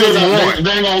 they still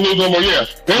they ain't gonna lose no more. Yeah,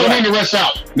 they don't win the rest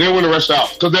out. They don't win the rest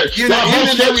out because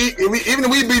even if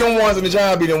we beat them once and the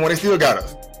Giants beat them one, they still got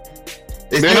us.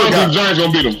 They don't think the Giants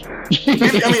gonna beat them.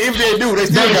 If they do, they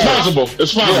still got us.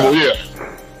 It's possible. Yeah.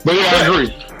 But yeah, I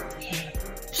agree.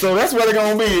 So that's where they're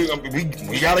gonna be.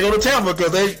 We gotta go to Tampa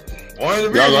because they one of the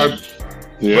reasons.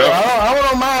 Yeah, well, I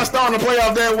don't mind starting the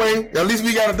playoff that way. At least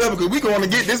we got a double because we going to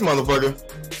get this motherfucker.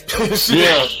 It's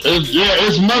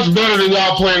much better than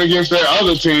y'all playing against that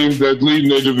other team that's leading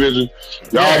their division.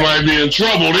 Y'all might be in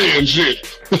trouble then, shit.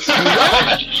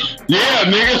 Yeah,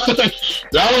 nigga.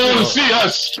 Y'all don't want to see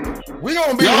us. We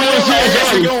gonna be. Y'all want to see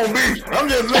us. We gonna be. I'm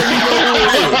just letting you know who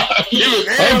it is.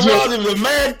 Aaron Rodgers,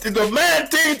 the man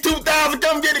team 2000.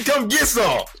 Come get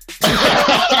some.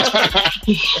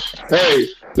 Hey.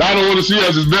 Y'all don't want to see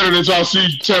us. It's better than y'all see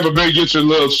Tampa Bay get your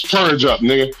little courage up,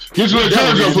 nigga. Get your little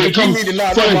courage up before you come. You need to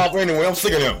knock them off anyway. I'm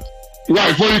sick of them.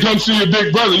 Right, before you come see your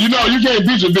big brother. You know, you can't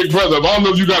beat your big brother. I don't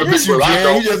know if you got a big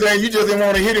brother. You just didn't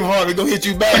want to hit him hard. He's going to hit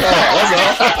you back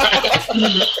hard.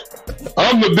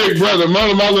 I'm the big brother.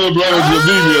 None of my little brothers will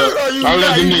beat me up. I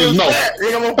let them niggas know.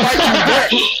 I'm going to fight you back.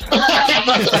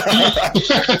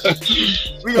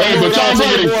 We going to move on to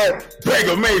your boy,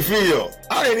 Baker Mayfield.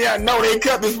 I didn't even know they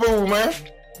cut this fool, man.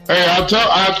 Hey, I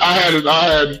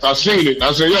seen it.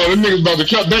 I said, yo, this nigga's about to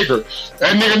cut Baker.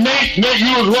 That nigga Nate,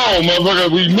 you was wrong,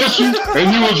 motherfucker. We missed you,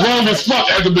 and you was wrong as fuck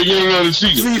at the beginning of the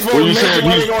season. When you said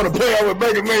he's going to play out with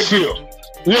Baker Mayfield.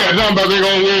 Yeah, nothing about they're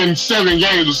going to win 7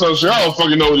 games or some shit. I don't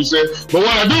fucking know what he said. But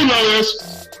what I do know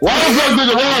is, why the fuck did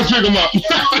the Rams pick him up?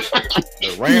 The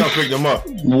Rams picked him up.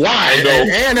 Why, though?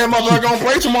 And that motherfucker going to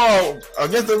play tomorrow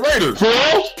against the Raiders. For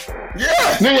real?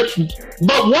 Yeah. Nigga,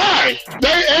 but why?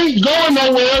 They ain't going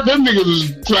nowhere. Them niggas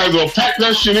is trying to pack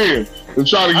that shit in and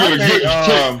try to get a good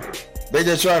pick. They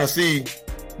just trying to see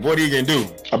what he can do.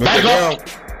 A backup?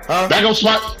 Backup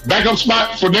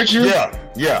spot for next year?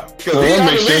 Yeah. Because he's out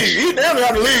the league. He's down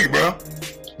out the league, bro.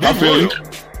 I feel you.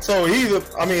 So he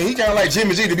kind of like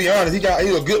Jimmy G, to be honest. He's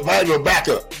a good valuable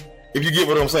backup, if you get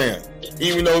what I'm saying.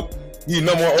 Even though he's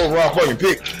no more overall fucking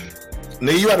pick.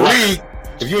 Now you out the league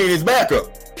if you ain't his backup.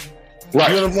 Right.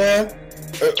 You know what I'm saying?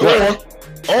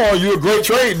 Or you're a great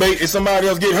trade bait if somebody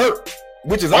else get hurt,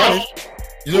 which is honest.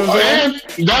 You know what I'm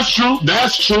saying?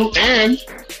 That's true. And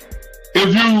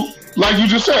if you, like you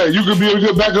just said, you could be a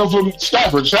good backup from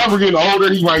Stafford. Stafford getting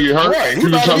older, he might get hurt. Right. You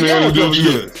can come in and do what you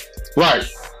do. Right.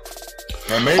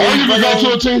 Or you can go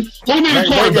to a team. Who needed a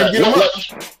quarterback?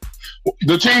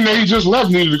 The team that he just left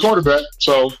needed a quarterback,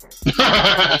 so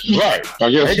right.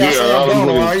 I guess they got Sam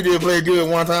Darnold. He did play good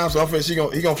one time, so I think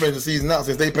he gonna finish the season out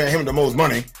since they paying him the most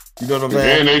money. You know what I'm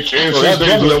saying? And that's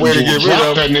the way to get rid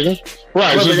of that nigga.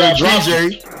 Right, so they dropped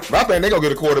PJ. But I think they gonna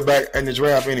get a quarterback in the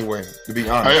draft anyway. To be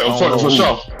honest, for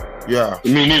sure. Yeah,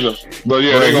 me neither. But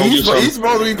yeah, they gonna get something. He's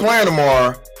supposed to be playing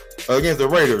tomorrow against the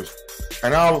Raiders,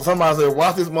 and somebody said,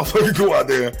 "Watch this motherfucker go out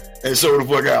there and show the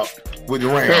fuck out." With the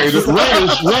Rams. Hey, the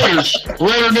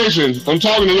Raider Nation, I'm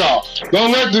talking to y'all.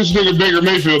 Don't let this nigga Baker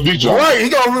Mayfield beat y'all. Right, he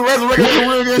gonna resurrect his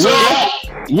career against y'all.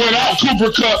 Without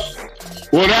Cooper Kupp,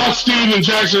 without Steven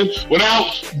Jackson,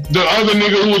 without the other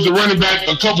nigga who was the running back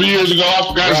a couple years ago, I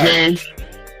forgot his name.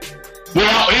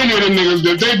 Without any of them niggas,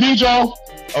 if they beat y'all,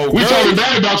 we talking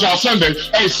bad about y'all Sunday.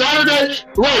 Hey, Saturday,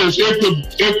 Raiders, if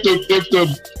the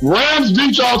Rams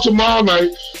beat y'all tomorrow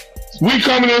night, we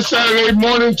coming in Saturday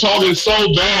morning talking so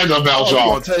bad about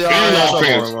y'all and our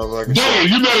fans. Dave,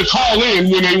 you better call in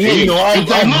when they win. You know, I'm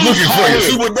looking for you.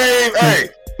 Super Dave, hey.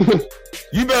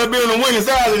 You better be on the winning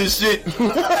side of this shit.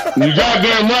 You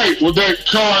goddamn right with that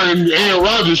Carr and Aaron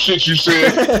Rodgers shit you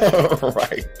said.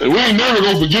 Right. And we ain't never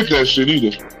gonna forget that shit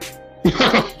either.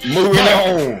 Moving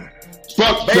on.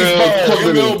 Fuck baseball,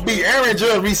 MLB. Aaron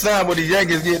Judge re-signed with the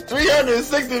Yankees, get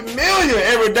 $360 million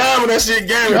every dime of that shit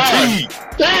guaranteed.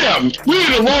 God, damn, we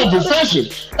in the wrong profession.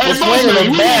 Hey, we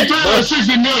need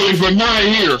 $360 million for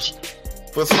 9 years.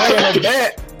 For swinging a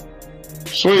bat.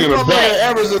 Swinging a bat.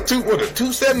 Average of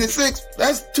 276.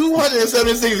 That's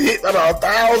 276 hits out of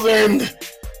 1,000.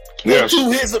 Yes.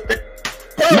 2 hits. No,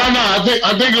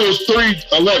 I think it was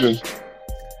 311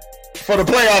 for the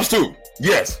playoffs too.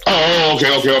 Yes. Oh,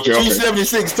 okay.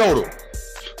 276 total.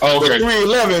 Oh, okay. The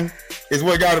 311 is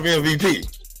what got him MVP.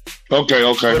 Okay.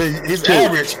 But his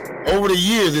average over the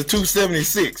years is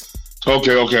 276.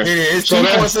 Okay. And it's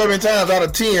 2.7 times out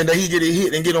of 10 that he get a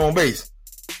hit and get on base.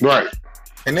 Right.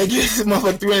 And they get this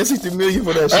motherfucker $360 million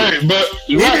for that shit. Hey, but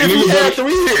even if he had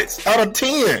 3 hits out of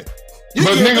 10, you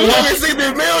get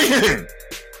 $360 million.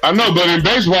 I know, but in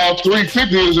baseball,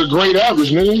 350 is a great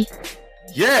average, nigga.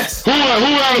 Yes. Who's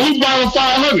batting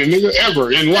 500, nigga,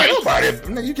 ever in life?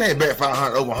 Nobody. You can't bet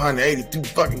 500 over 182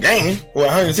 fucking games or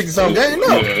 160 something games.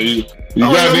 No. Yeah, you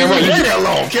goddamn right. You that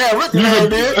long. Cal Ripken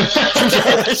did.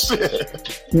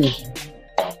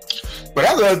 But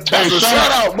that's a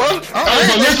shout out, bro.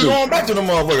 Listen, going back to the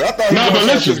motherfucker. I thought but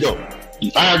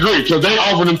listen. I agree, because they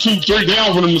offered him 2, 3. They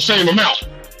offered him the same amount.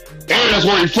 And that's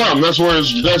where he's from. That's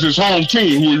his home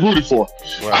team who he rooted for.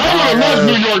 Well, I love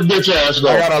New York bitch ass though.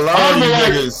 I gotta learn these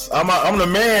niggas. I'm the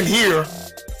man here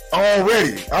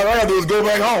already. All I gotta do is go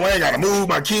back home. I ain't gotta move.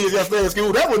 My kids gotta stay in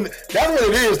school. That's what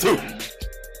it is too.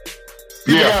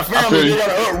 People got families, they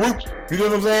gotta uproot. You know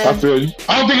what I'm saying? I feel you.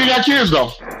 I don't think he got kids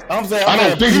though. I'm saying I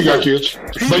don't think he got kids.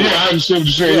 But yeah, I understand what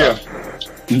you're saying.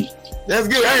 Yeah. That's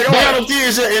good. Hey, don't have no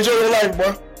kids yet. Enjoy your life,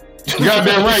 bro.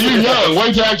 Goddamn right, you young.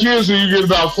 Wait till I have kids till you get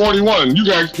about 41.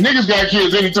 Niggas got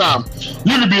kids anytime.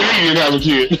 You could be 80 and have a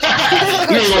kid. You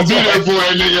ain't gonna be there for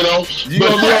that nigga though. You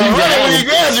gonna be alright when you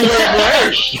graduate,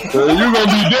 bro. You gonna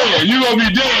be dead. You gonna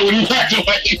be dead when you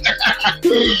graduate.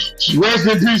 Rest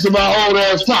in peace to my old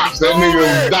ass pops. That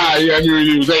nigga died. I knew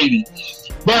he was 80.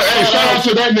 But hey, shout out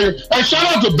to that nigga. Hey, shout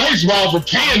out to baseball for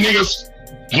paying niggas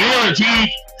guaranteed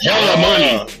hella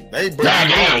money. They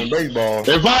break baseball.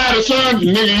 If I had a son,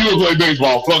 nigga, you would play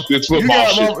baseball. Fuck this football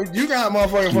shit. You got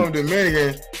motherfuckers from the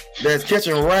Dominican that's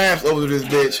catching raps over this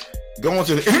bitch going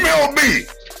to the MLB.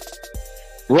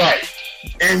 Right.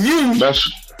 And you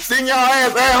sitting your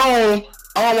ass at home,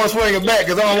 I don't want to swing it back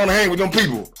because I don't want to hang with them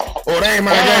people. Or they ain't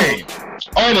my game.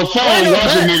 On the phone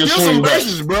watching niggas swing back.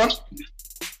 Bases, bro.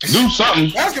 Do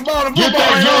something. Basketball and get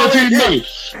that guaranteed money.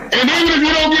 And even if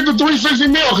you don't get the 360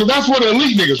 mil, because that's for the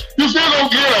elite niggas, you still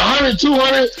don't get 100,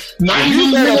 200, 90.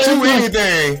 You better do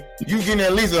anything. You getting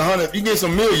at least 100. You get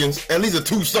some millions. At least a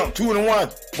 2 and 1,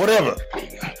 whatever.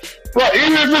 Right.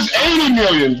 Even if it's 80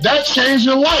 million, that changed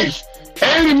your life.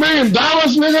 $80 million,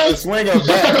 nigga. Swing up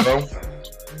back, bro.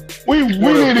 We need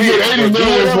to get 80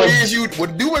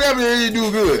 million. Do whatever it is you do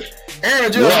good.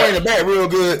 Aaron just swing the back real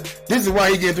good. This is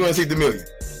why he getting 260 million.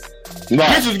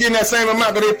 Right. Pitchers getting that same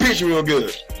amount because they pitch real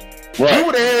good. Right. Do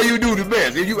what the hell you do the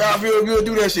best. If you outfield good,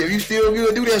 do that shit. If you still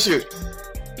good, do that shit.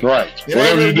 Right.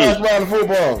 Whatever you do. Basketball and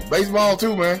football. Baseball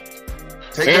too, man.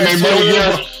 Take and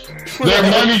their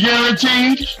money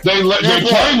guaranteed. They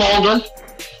play longer.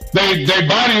 Their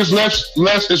body is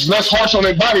less harsh on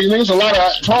their body. There's a lot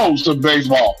of pros to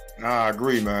baseball. Nah, I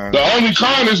agree, man. The only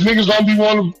con is niggas don't be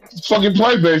want to fucking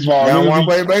play baseball. They don't want to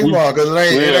play baseball because it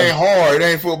ain't hard. It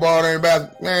ain't football. It ain't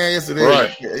basketball. Man, yes it is.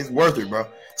 Right. It's worth it, bro.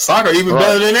 Soccer even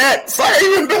better than that.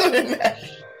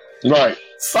 Right.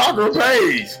 Soccer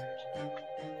pays.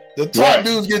 The top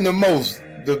dudes getting the most.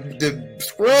 The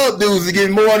scrub dudes are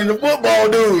getting more than the football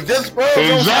dudes. Just scrubs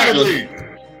exactly.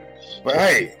 But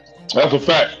hey, that's a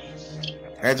fact.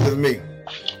 That's just me.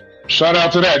 Shout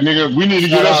out to that nigga. We need to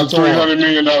get us a $300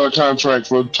 million contract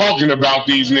for talking about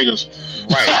these niggas.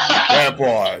 Right, that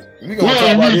part. We gonna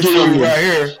talk about this dude right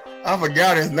here. I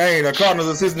forgot his name. The Cardinals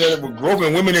assistant that was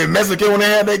groping women in Mexico when they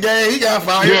had that game. He got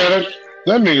fired. Yeah,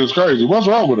 that nigga's crazy. What's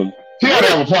wrong with him? He had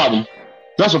to have a problem.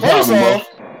 That's a problem,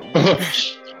 bro.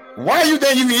 Why you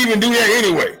think you can even do that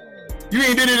anyway? You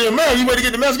ain't did it in America. You wait to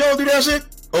get to Mexico and do that shit?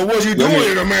 Or was you doing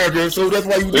it in America, so that's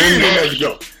why you did it in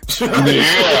Mexico?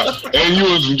 Yeah, and you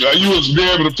was be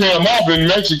able to pay him off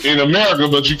in America,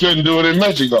 but you couldn't do it in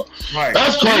Mexico. Right.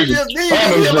 That's crazy. You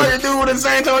hear about the dude in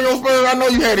San Antonio Spurs? I know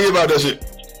you had to hear about that shit.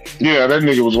 Yeah, that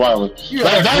nigga was wilding.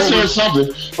 That says something.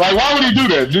 Like, why would he do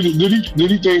that? Did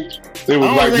he think it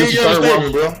was like this is third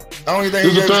world, bro? I don't think this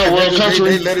is a third world country.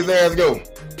 They let his ass go.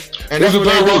 And this is a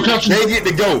third world country. They get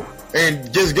to go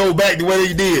and just go back to what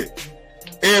they did.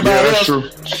 Everybody else, true.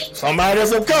 Somebody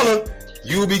else of color,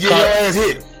 you will be getting your ass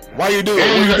hit. Why you do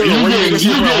it?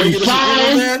 You get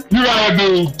fined. You gotta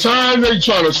do time. They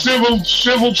try to civil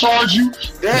charge you.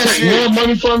 Take more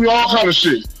money from you. All kind of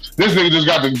shit. This nigga just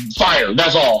got fired.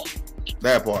 That's all.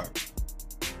 That part.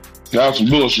 That's some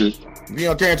bullshit. We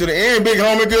done came to the end, big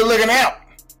homie. Good looking out.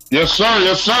 Yes, sir.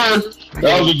 Yes, sir.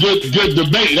 That was a good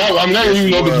debate. That ain't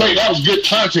even no debate. That was good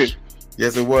content.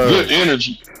 Yes, it was. Good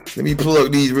energy. Let me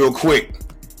plug these real quick.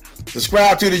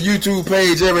 Subscribe to the YouTube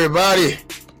page, everybody.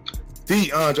 The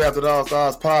Undrafted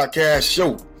All-Stars Podcast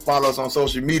Show. Follow us on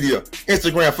social media.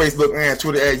 Instagram, Facebook, and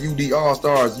Twitter at UD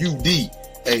All-Stars. UD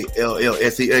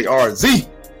ALLSEARZ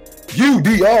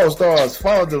UD All Stars.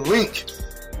 Follow the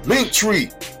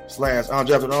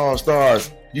Linktree/Undrafted All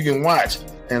Stars. You can watch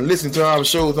and listen to our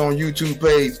shows on YouTube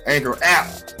page, Anchor app,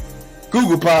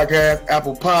 Google Podcasts,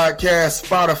 Apple Podcasts,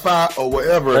 Spotify, or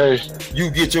wherever you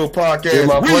get your podcast. Get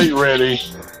my plate ready.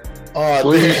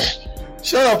 Please.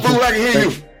 Shut up, fool. I can hear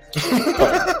you.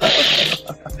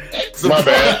 My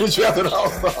bad. Undrafted All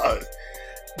Stars.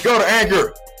 Go to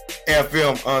Anchor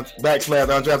FM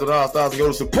 /Undrafted All Stars and go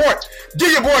to support.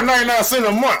 Give your boy 99 cents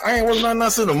a month. I ain't working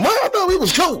 99 cents a month. I thought we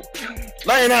was cool.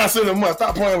 99 cents a month.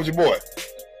 Stop playing with your boy.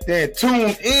 Then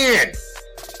tune in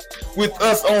with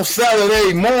us on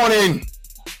Saturday morning,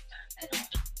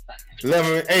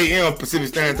 11 a.m. Pacific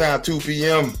Standard Time, 2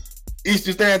 p.m.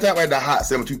 Eastern Standard Time at the Hot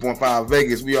 72.5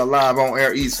 Vegas. We are live on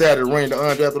air each Saturday, running the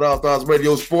Undrafted All Stars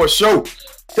Radio Sports Show.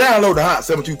 Download the Hot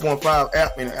 72.5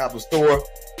 app in the Apple Store,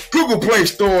 Google Play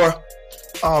Store.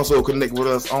 Also connect with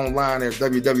us online at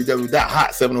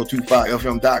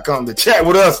www.hot7025fm.com to chat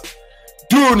with us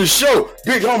during the show.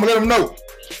 Big homie, let them know.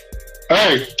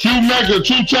 Hey, Q Mecca,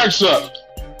 2 texts up.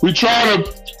 We trying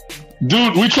to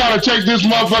take this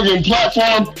motherfucking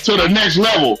platform to the next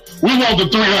level. We want the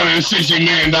 $360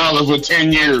 million for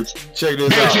 10 years. Check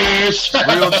this out.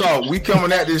 Real talk. We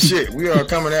coming at this shit. We are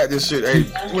coming at this shit. Hey,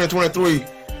 2023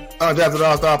 Undrafted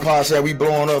All Star Podcast. We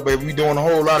blowing up, baby. We doing a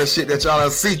whole lot of shit that y'all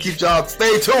see. Keep y'all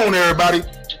stay tuned, everybody.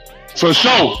 For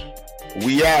sure.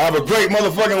 We have a great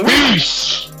motherfucking week.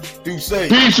 Peace. Do say.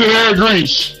 Peace and air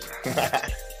grease.